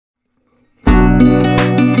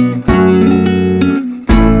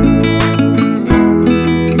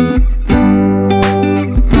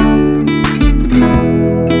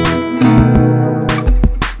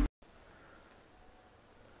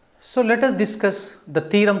let us discuss the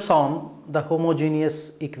theorems on the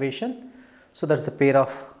homogeneous equation. So that's the pair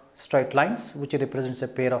of straight lines which represents a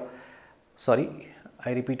pair of,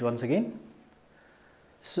 I repeat once again.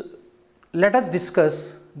 So let us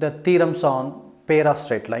discuss the theorems on pair of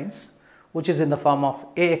straight lines, which is in the form of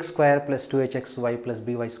ax square plus 2hxy plus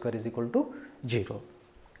by square is equal to 0.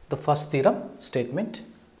 The first theorem statement.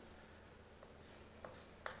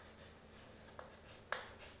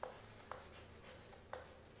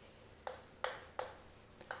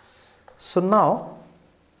 So now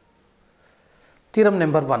theorem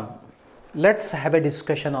number 1. Let's have a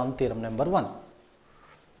discussion on theorem number 1.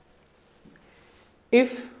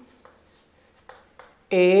 If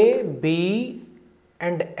A, B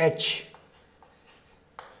and H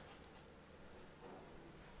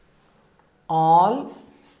all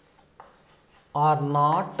are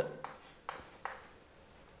not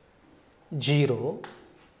 0,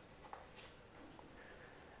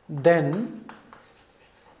 then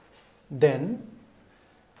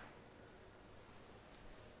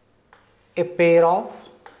a pair of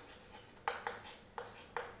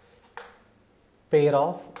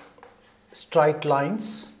straight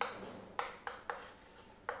lines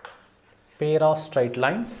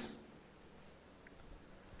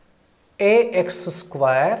ax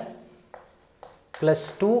square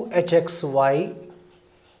plus 2hxy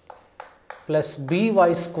plus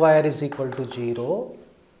by square is equal to 0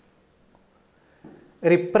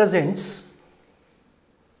 represents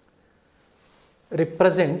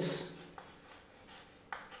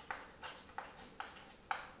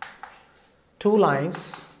two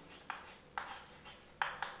lines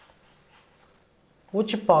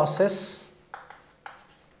which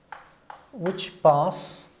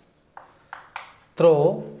pass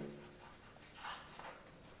through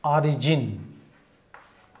origin,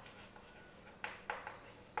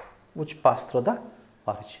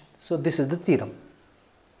 So this is the theorem.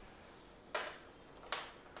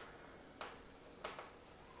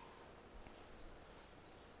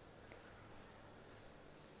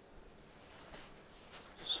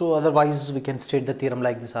 So otherwise we can state the theorem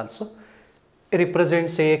like this also. It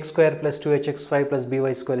represents ax square plus 2hxy plus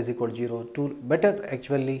by square is equal to 0. Better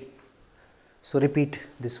actually. So repeat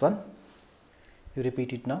this one. You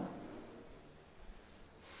repeat it now.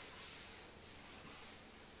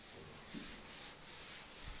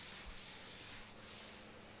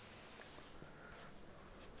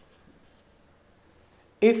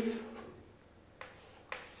 If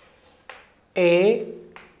A,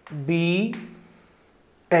 B,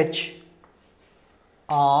 H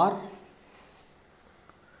are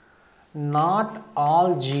not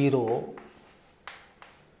all 0,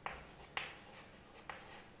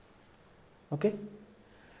 okay,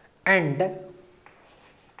 and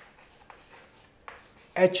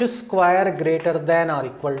H square greater than or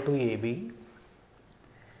equal to AB,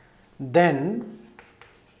 then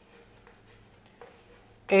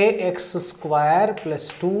ax square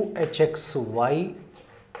plus 2hxy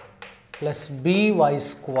plus by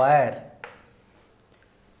square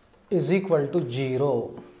is equal to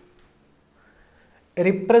 0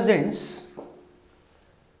 represents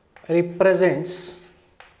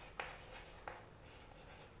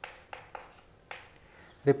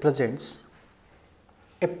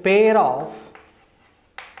a pair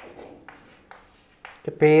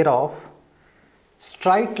of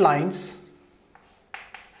straight lines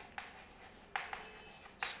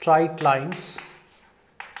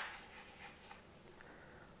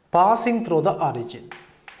passing through the origin.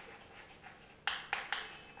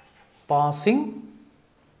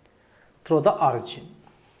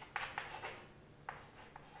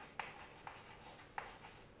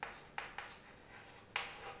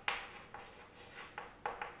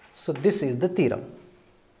 So this is the theorem.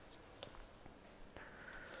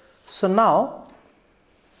 So now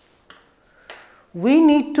we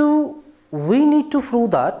need to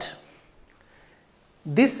prove that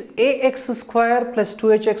this ax square plus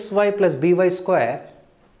 2hxy plus by square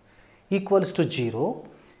equals to 0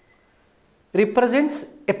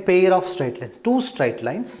 represents a pair of straight lines, two straight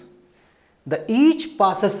lines. The each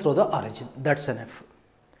passes through the origin. That's enough.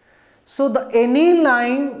 So any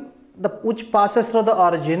line which passes through the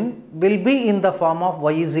origin will be in the form of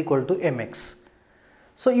y is equal to mx.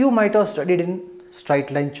 So you might have studied in straight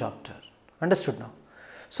line chapter. Understood now?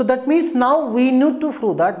 So that means now we need to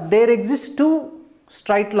prove that there exist two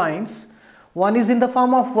straight lines. One is in the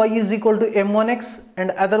form of y is equal to m1x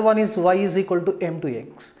and other one is y is equal to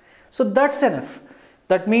m2x. So that's enough.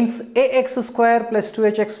 That means ax square plus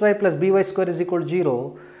 2hxy plus by square is equal to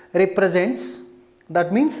 0 represents,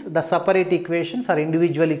 that means the separate equations or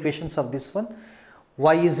individual equations of this one,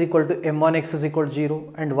 y is equal to m1x is equal to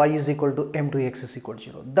 0 and y is equal to m2x is equal to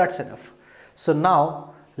 0. That's enough. So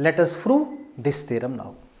now let us prove this theorem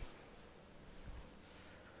now.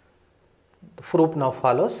 The proof now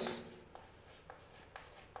follows.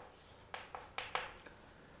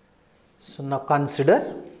 So now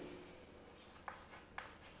consider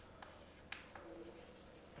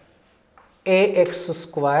ax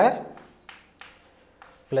square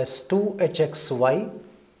plus 2hxy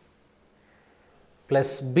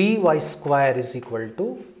plus by square is equal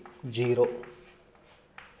to 0.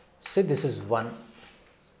 See, this is 1.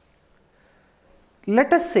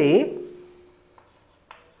 Let us say,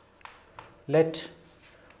 let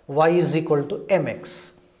y is equal to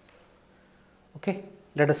mx. Okay,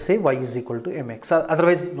 let us say y is equal to mx.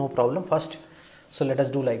 Otherwise, no problem first. So let us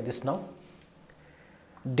do like this now.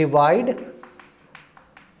 Divide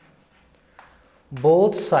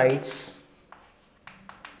both sides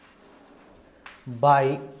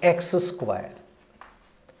by x square.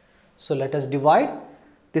 So let us divide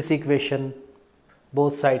this equation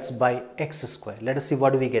both sides by x square. Let us see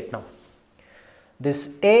what do we get now.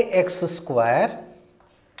 This ax square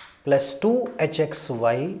plus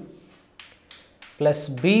 2hxy plus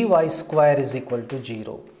by square is equal to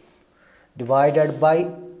 0 divided by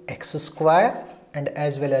x square and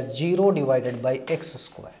as well as 0 divided by x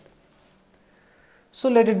square. So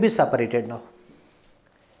let it be separated now.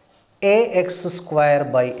 Ax square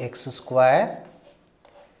by x square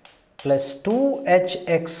plus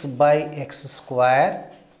 2hx by x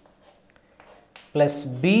square plus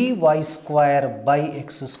by square by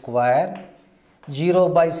x square, 0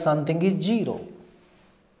 by something is 0.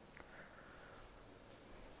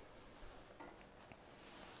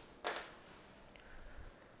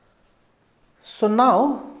 So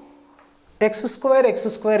now x square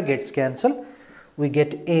gets cancelled. We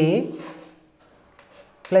get a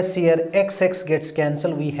plus here x gets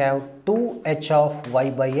cancelled. We have 2h of y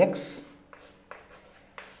by x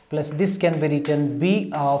plus this can be written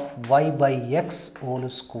b of y by x whole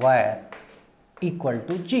square equal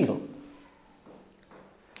to 0.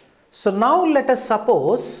 So now let us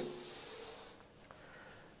suppose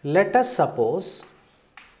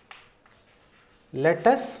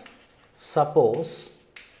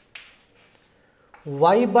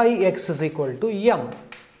y by x is equal to m,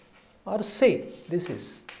 or say this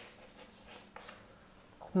is.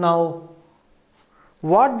 Now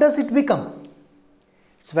what does it become?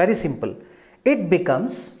 It's very simple. It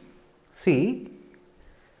becomes, see,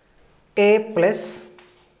 a plus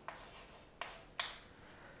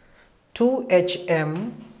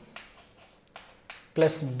 2hm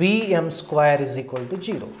plus bm square is equal to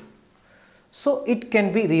 0. So it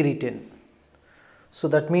can be rewritten. So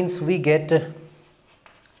that means we get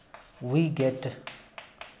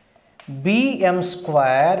bm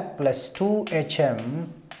square plus 2hm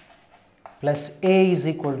plus a is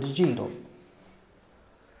equal to 0.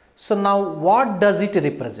 So now what does it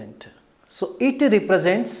represent? So it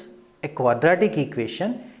represents a quadratic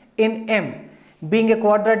equation in m. Being a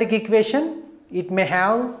quadratic equation, it may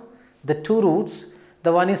have the two roots.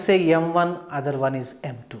 The one is say m1, other one is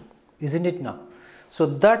m2, isn't it now? So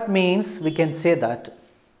that means we can say that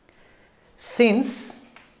since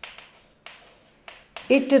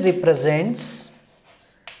it represents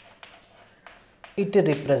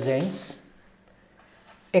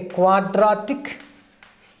a quadratic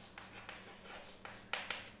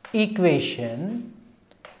equation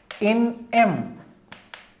in m,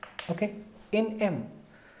 okay, in m.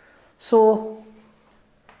 So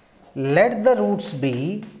let the roots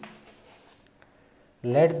be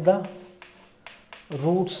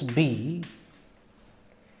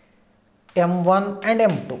m1 and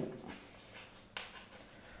m2.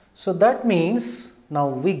 So that means now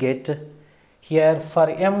we get here for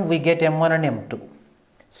m we get m1 and m2,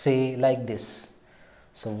 say like this.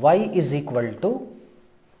 So y is equal to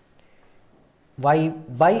y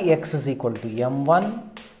by x is equal to m1,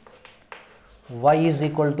 y is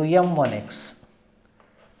equal to m1x,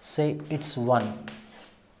 say it's 1.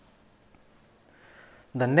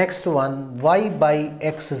 The next one, y by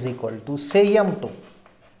x is equal to say m2.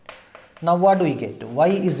 Now what do we get? Y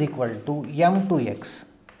is equal to m2x.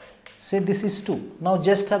 Say this is 2. Now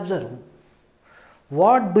just observe.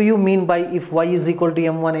 What do you mean by if y is equal to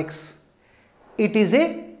m1x? It is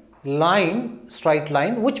a line, straight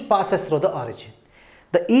line which passes through the origin.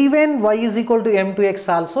 The even y is equal to m2x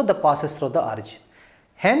also the passes through the origin.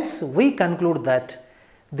 Hence we conclude that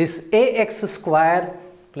this ax square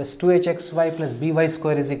plus 2hxy plus by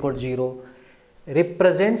square is equal to 0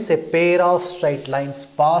 represents a pair of straight lines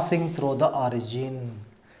passing through the origin.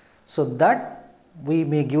 So that we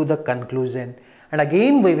may give the conclusion and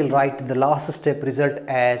again we will write the last step result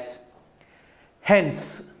as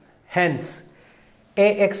hence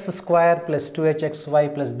ax square plus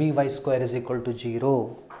 2hxy plus by square is equal to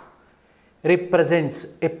 0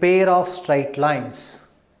 represents a pair of straight lines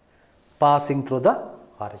passing through the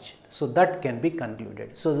origin. So that can be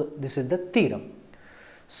concluded. So this is the theorem.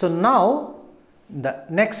 So now the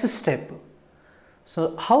next step.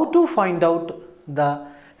 So how to find out the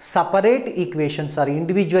separate equations or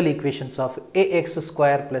individual equations of ax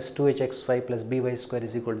square plus 2hxy plus by square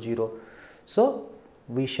is equal to 0. So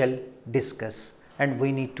we shall discuss and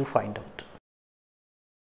we need to find out.